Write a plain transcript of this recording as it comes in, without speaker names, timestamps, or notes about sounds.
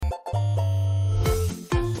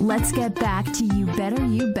Let's get back to You Better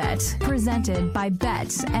You Bet, presented by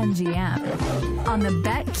BetMGM on the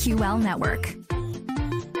BetQL network.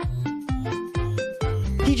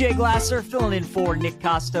 PJ Glasser filling in for Nick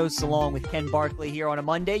Costos along with Ken Barkley here on a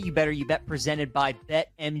Monday. You Better You Bet presented by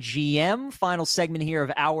BetMGM. Final segment here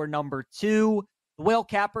of hour number 2. The whale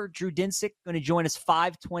capper, Drew Dinsick, going to join us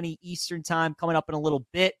 5:20 Eastern time coming up in a little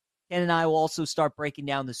bit. Ken and I will also start breaking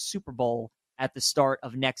down the Super Bowl at the start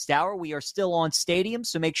of next hour. We are still on Stadium,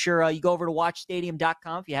 so make sure you go over to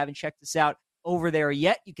watchstadium.com if you haven't checked us out over there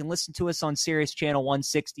yet. You can listen to us on Sirius Channel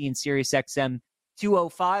 160 and Sirius XM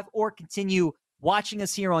 205, or continue watching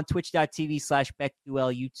us here on twitch.tv/BetQL,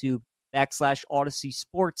 YouTube /Odyssey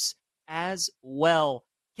Sports as well.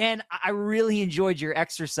 Ken, I really enjoyed your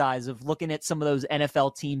exercise of looking at some of those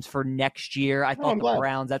NFL teams for next year. I thought the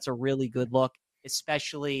Browns, that's a really good look,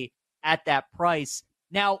 especially at that price.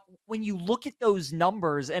 Now, when you look at those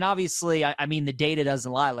numbers, and obviously, I mean, the data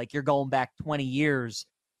doesn't lie, like you're going back 20 years,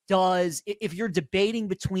 if you're debating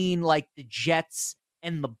between like the Jets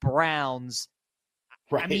and the Browns,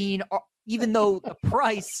 right. I mean, even though the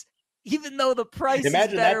price is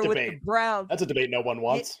better with the Browns. That's a debate no one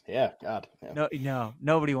wants. God. Yeah. No,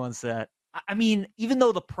 nobody wants that. I mean, even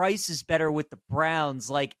though the price is better with the Browns,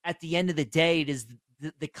 like at the end of the day, does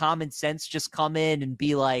the common sense just come in and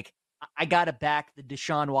be like, I got to back the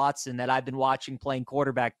Deshaun Watson that I've been watching playing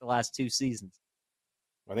quarterback the last 2 seasons?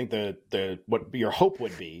 I think what your hope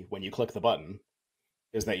would be when you click the button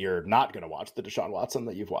is that you're not going to watch the Deshaun Watson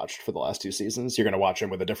that you've watched for the last 2 seasons. You're going to watch him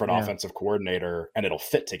with a different offensive coordinator, and it'll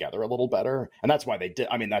fit together a little better. And that's why they did.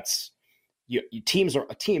 I mean, teams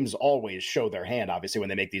always show their hand, obviously, when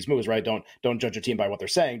they make these moves, right? Don't judge a team by what they're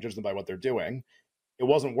saying, judge them by what they're doing. It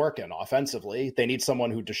wasn't working offensively. They need someone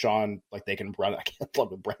who Deshaun, like they can run. I can't love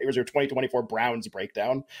the Here's your 2024 Browns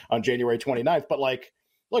breakdown on January 29th. But like,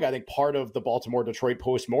 look, I think part of the Baltimore-Detroit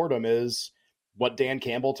postmortem is what Dan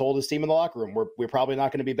Campbell told his team in the locker room. We're probably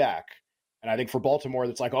not going to be back. And I think for Baltimore,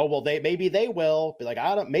 it's like, oh, well, maybe they will. Be like,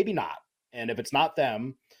 maybe not. And if it's not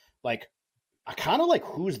them, like, I kind of like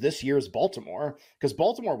who's this year's Baltimore, because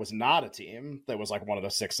Baltimore was not a team that was like one of the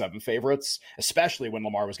 6-7 favorites, especially when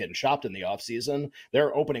Lamar was getting shopped in the offseason.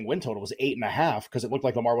 Their opening win total was 8.5 because it looked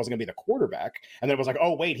like Lamar wasn't going to be the quarterback. And then it was like,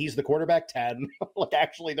 oh, wait, he's the quarterback, 10. Like,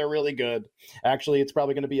 actually, they're really good. Actually, it's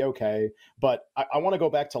probably going to be okay. But I want to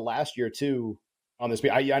go back to last year, too, on this.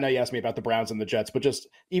 I know you asked me about the Browns and the Jets, but just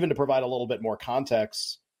even to provide a little bit more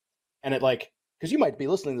context. And it like, because you might be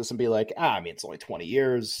listening to this and be like, I mean, it's only 20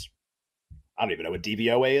 years. I don't even know what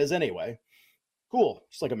DVOA is anyway. Cool.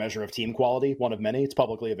 Just like a measure of team quality, one of many. It's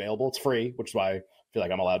publicly available. It's free, which is why I feel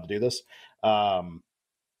like I'm allowed to do this.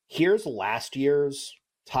 Here's last year's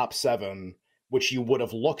top 7, which you would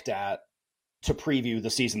have looked at to preview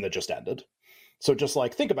the season that just ended. So just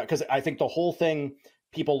like think about it, because I think the whole thing,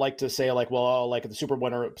 people like to say like, well, like the Super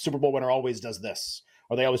Bowl winner always does this,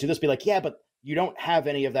 or they always do this. Be like, yeah, but you don't have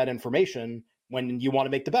any of that information when you want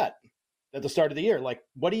to make the bet at the start of the year. Like,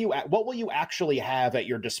 what will you actually have at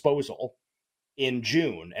your disposal in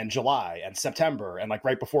June and July and September and like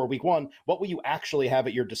right before week 1? What will you actually have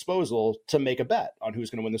at your disposal to make a bet on who's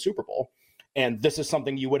going to win the Super Bowl? And this is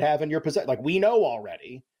something you would have in your possession. Like, we know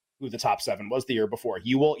already who the top 7 was the year before.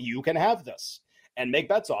 You can have this and make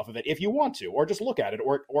bets off of it if you want to, or just look at it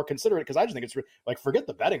or consider it. Cause I just think it's like, forget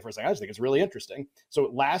the betting for a second. I just think it's really interesting. So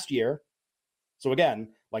last year, so again,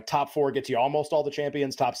 like top 4 gets you almost all the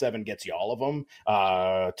champions. Top 7 gets you all of them.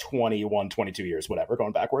 21, 22 years, whatever,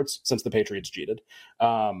 going backwards since the Patriots cheated.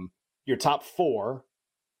 Your top 4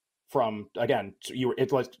 from, again,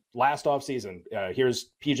 it was last offseason. Here's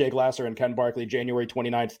PJ Glasser and Ken Barkley, January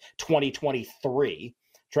 29th, 2023,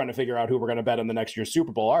 trying to figure out who we're going to bet in the next year's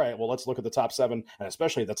Super Bowl. All right, well, let's look at the top 7 and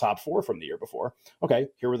especially the top 4 from the year before. Okay,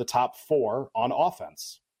 here were the top 4 on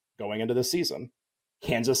offense going into this season.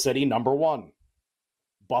 Kansas City, number 1.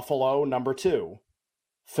 Buffalo, number 2,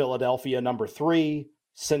 Philadelphia, number 3,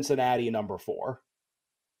 Cincinnati, number 4.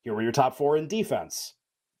 Here were your top 4 in defense.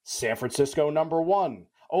 San Francisco, number 1.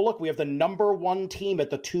 Oh, look, we have the number 1 team at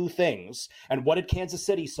the 2 things. And what did Kansas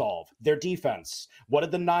City solve? Their defense. What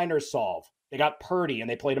did the Niners solve? They got Purdy and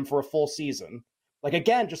they played him for a full season. Like,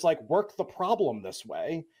 again, just like work the problem this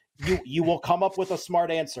way. You will come up with a smart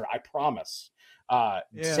answer, I promise.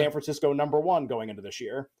 San Francisco, number 1 going into this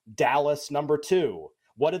year. Dallas, number 2.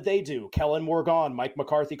 What did they do? Kellen Moore gone, Mike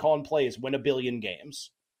McCarthy calling plays, win 1 billion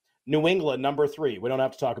games. New England, number 3. We don't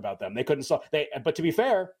have to talk about them. They couldn't solve. But to be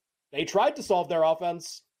fair, they tried to solve their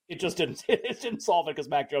offense. It just didn't. It didn't solve it because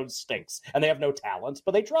Mac Jones stinks and they have no talent.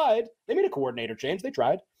 But they tried. They made a coordinator change. They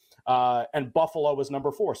tried. And Buffalo was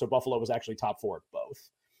number 4. So Buffalo was actually top 4 at both.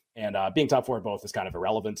 And being top 4 at both is kind of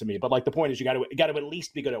irrelevant to me. But like the point is, you got to at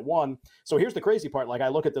least be good at one. So here's the crazy part. Like I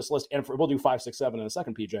look at this list, and we'll do 5, 6, 7 in a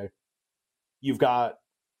second. PJ, you've got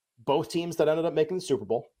both teams that ended up making the Super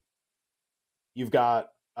Bowl. You've got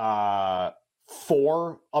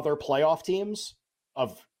 4 other playoff teams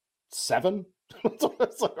of 7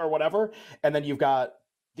 or whatever. And then you've got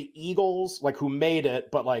the Eagles, like who made it,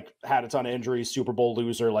 but like had a ton of injuries, Super Bowl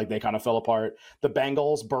loser, like they kind of fell apart. The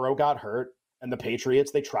Bengals, Burrow got hurt. And the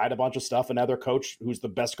Patriots, they tried a bunch of stuff, and now their coach, who's the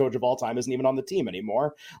best coach of all time, isn't even on the team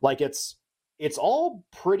anymore. Like it's all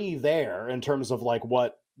pretty there in terms of like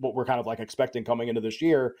what we're kind of like expecting coming into this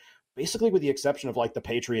year, basically with the exception of like the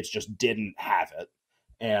Patriots just didn't have it.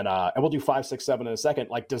 And we'll do 5, 6, 7 in a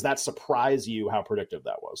second. Like, does that surprise you how predictive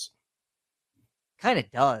that was? Kind of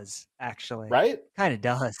does, actually. Right? Kind of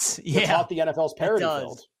does. We're taught the NFL's parity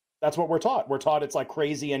filled. That's what we're taught. We're taught it's like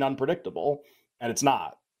crazy and unpredictable, and it's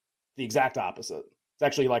not. The exact opposite. It's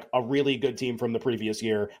actually like a really good team from the previous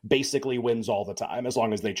year basically wins all the time as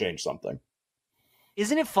long as they change something.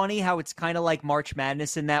 Isn't it funny how it's kind of like March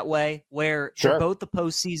Madness in that way, where they're both the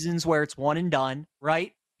postseasons where it's one and done,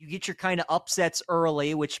 right? You get your kind of upsets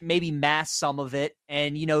early, which maybe mask some of it,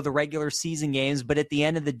 and, you know, the regular season games. But at the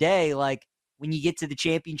end of the day, like when you get to the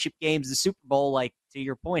championship games, the Super Bowl, like to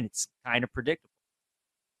your point, it's kind of predictable.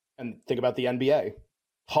 And think about the NBA.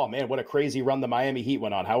 Oh, man, what a crazy run the Miami Heat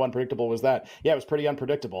went on. How unpredictable was that? Yeah, it was pretty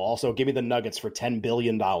unpredictable. Also, give me the Nuggets for $10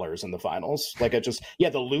 billion in the finals. Like, it just,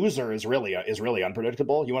 the loser is really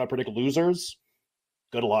unpredictable. You want to predict losers?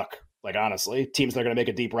 Good luck. Like, honestly, teams that are going to make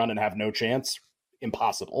a deep run and have no chance,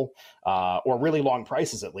 impossible. Or really long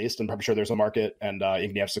prices, at least. And I'm sure there's a market, and you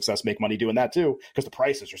can have success, make money doing that, too, because the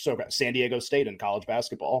prices are so good. San Diego State in college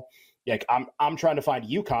basketball. Like, I'm trying to find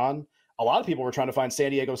UConn. A lot of people were trying to find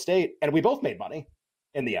San Diego State, and we both made money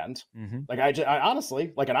in the end. Like I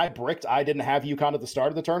honestly, like, and I didn't have UConn at the start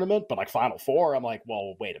of the tournament, but like Final Four, I'm like,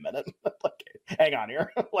 well, wait a minute. Like, hang on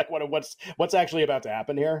here. Like what's actually about to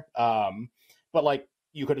happen here? But like,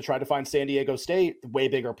 you could have tried to find San Diego State, way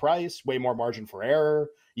bigger price, way more margin for error.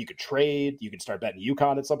 You could trade, you can start betting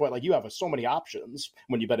UConn at some point. Like, you have so many options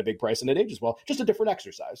when you bet a big price, and it ages well. Just a different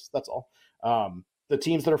exercise. That's all. The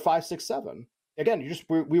teams that are 5, 6, 7. Again,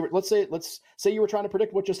 we were, let's say you were trying to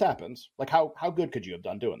predict what just happened. Like, how good could you have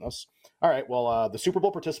done doing this? All right, well, the Super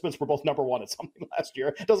Bowl participants were both number 1 at something last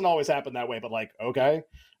year. It doesn't always happen that way, but like, okay.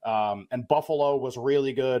 And Buffalo was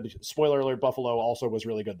really good. Spoiler alert, Buffalo also was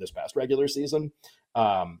really good this past regular season.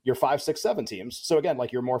 Your 5, 6, 7 teams. So again,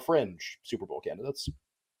 like, your more fringe Super Bowl candidates.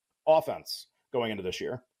 Offense going into this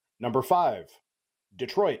year. Number 5,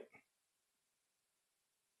 Detroit.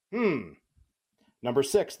 Number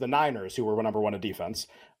 6, the Niners, who were number 1 in defense.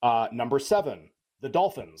 Number 7, the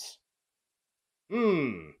Dolphins.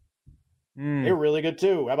 They were really good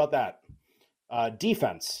too. How about that?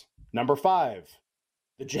 Defense, number 5,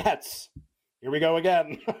 the Jets. Here we go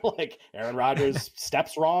again. Like, Aaron Rodgers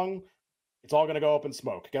steps wrong, it's all going to go up in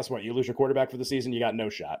smoke. Guess what? You lose your quarterback for the season, you got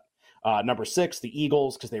no shot. Number 6, the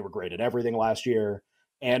Eagles, because they were great at everything last year.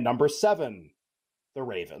 And number 7, the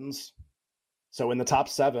Ravens. So in the top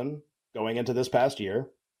 7, going into this past year,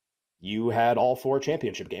 you had all 4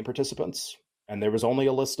 championship game participants, and there was only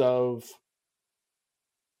a list of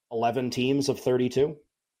 11 teams of 32.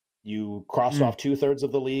 You crossed off 2/3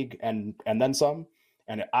 of the league and then some.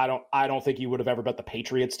 And I don't think you would have ever bet the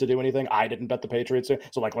Patriots to do anything. I didn't bet the Patriots.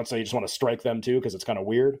 So like, let's say you just want to strike them too, because it's kind of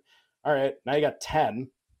weird. All right, now you got 10.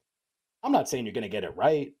 I'm not saying you're going to get it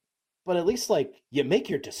right, but at least, like, you make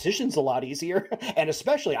your decisions a lot easier. And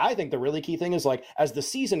especially, I think the really key thing is, like, as the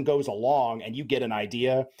season goes along and you get an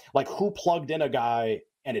idea, like, who plugged in a guy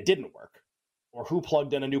and it didn't work, or who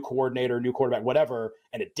plugged in a new coordinator, new quarterback, whatever,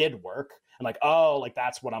 and it did work. And like, oh, like,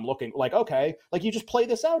 that's what I'm looking like. Okay, like, you just play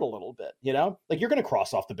this out a little bit, you know, like, you're going to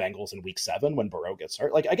cross off the Bengals in week 7 when Burrow gets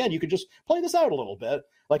hurt. Like, again, you could just play this out a little bit.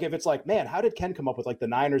 Like, if it's like, man, how did Ken come up with like the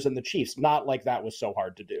Niners and the Chiefs? Not like that was so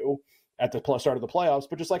hard to do at the start of the playoffs,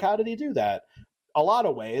 but just like, how did he do that? A lot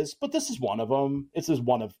of ways, but this is one of them. This is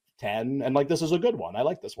one of 10, and like, this is a good one. I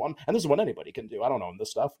like this one, and this is what anybody can do. I don't own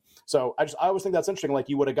this stuff, so I always think that's interesting. Like,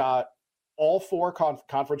 you would have got all 4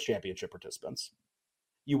 conference championship participants.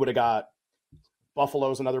 You would have got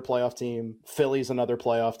Buffalo's another playoff team, Philly's another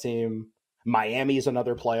playoff team, Miami's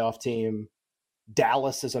another playoff team,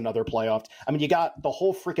 Dallas is another playoff. I mean, you got the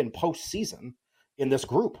whole freaking postseason in this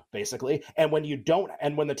group, basically. And when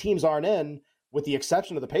the teams aren't in, with the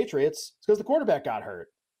exception of the Patriots, it's because the quarterback got hurt,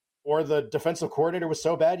 or the defensive coordinator was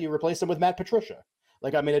so bad you replaced him with Matt Patricia.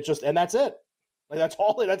 Like, I mean, it just, and that's it. Like,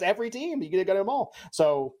 that's every team. You get them all.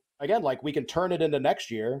 So again, like, we can turn it into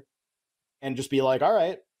next year and just be like, all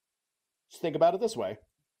right, just think about it this way.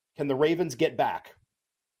 Can the Ravens get back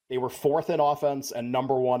They were 4th in offense and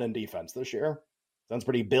number 1 in defense this year. Sounds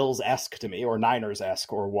pretty Bills-esque to me, or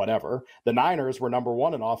Niners-esque, or whatever. The Niners were number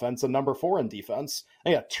 1 in offense and number 4 in defense.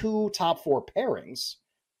 They got 2 top 4 pairings.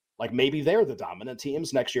 Like, maybe they're the dominant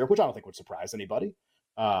teams next year, which I don't think would surprise anybody.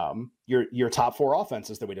 Your top 4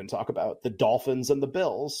 offenses that we didn't talk about, the Dolphins and the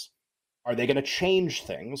Bills, are they going to change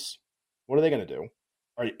things? What are they going to do?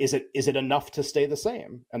 Or is it enough to stay the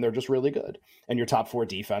same? And they're just really good. And your top 4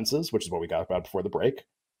 defenses, which is what we got about before the break,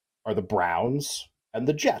 are the Browns and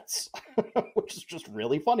the Jets, which is just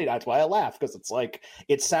really funny. That's why I laugh, because it's like,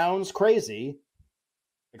 it sounds crazy,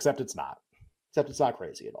 except it's not. Except it's not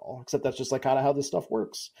crazy at all. Except that's just like kind of how this stuff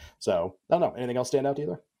works. So, I don't know. Anything else stand out to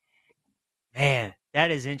either? Man,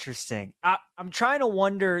 that is interesting. I'm trying to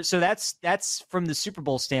wonder. So that's from the Super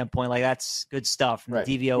Bowl standpoint. Like, that's good stuff from right.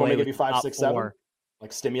 the DVOA. You want me to give you 5, 6, 7?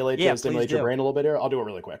 Like stimulate your brain a little bit here. I'll do it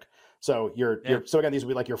really quick. So so again, these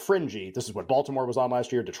would be like your fringy. This is what Baltimore was on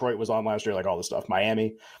last year. Detroit was on last year. Like all this stuff.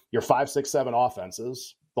 Miami. Your 5, 6, 7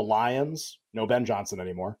 offenses. The Lions. No Ben Johnson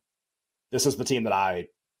anymore. This is the team that I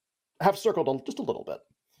have circled just a little bit.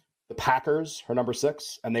 The Packers are number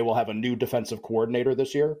 6, and they will have a new defensive coordinator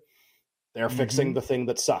this year. They're fixing the thing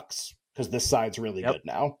that sucks, because this side's really good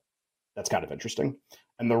now. That's kind of interesting.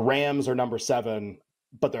 And the Rams are number 7,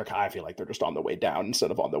 but I feel like they're just on the way down instead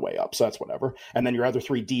of on the way up. So that's whatever. And then your other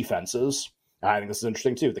 3 defenses, I think this is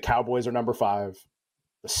interesting too. The Cowboys are number 5.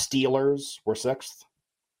 The Steelers were 6th.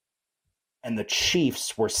 And the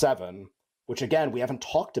Chiefs were 7, which again, we haven't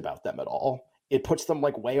talked about them at all. It puts them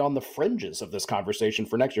like way on the fringes of this conversation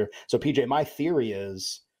for next year. So PJ, my theory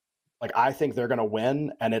is, like, I think they're going to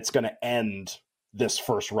win, and it's going to end this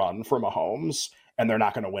first run for Mahomes, and they're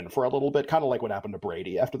not going to win for a little bit, kind of like what happened to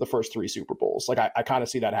Brady after the first 3 Super Bowls. Like, I kind of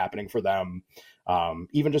see that happening for them,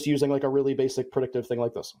 even just using like a really basic predictive thing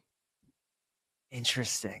like this.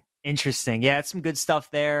 Interesting. Yeah, it's some good stuff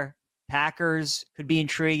there. Packers could be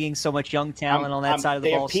intriguing. So much young talent on that side of the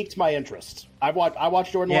ball. They have piqued my interest. I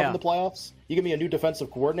watched Jordan Love in the playoffs. You give me a new defensive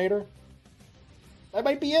coordinator, I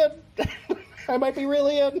might be in. I might be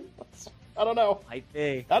really in. I don't know. Might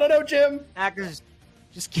be. I don't know, Jim. Packers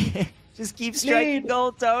just keep striking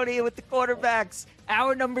gold, Tony, with the quarterbacks.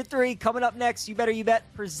 Hour number 3 coming up next. You Better You Bet,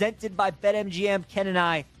 presented by BetMGM. Ken and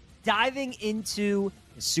I diving into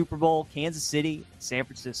the Super Bowl, Kansas City, San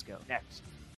Francisco. Next.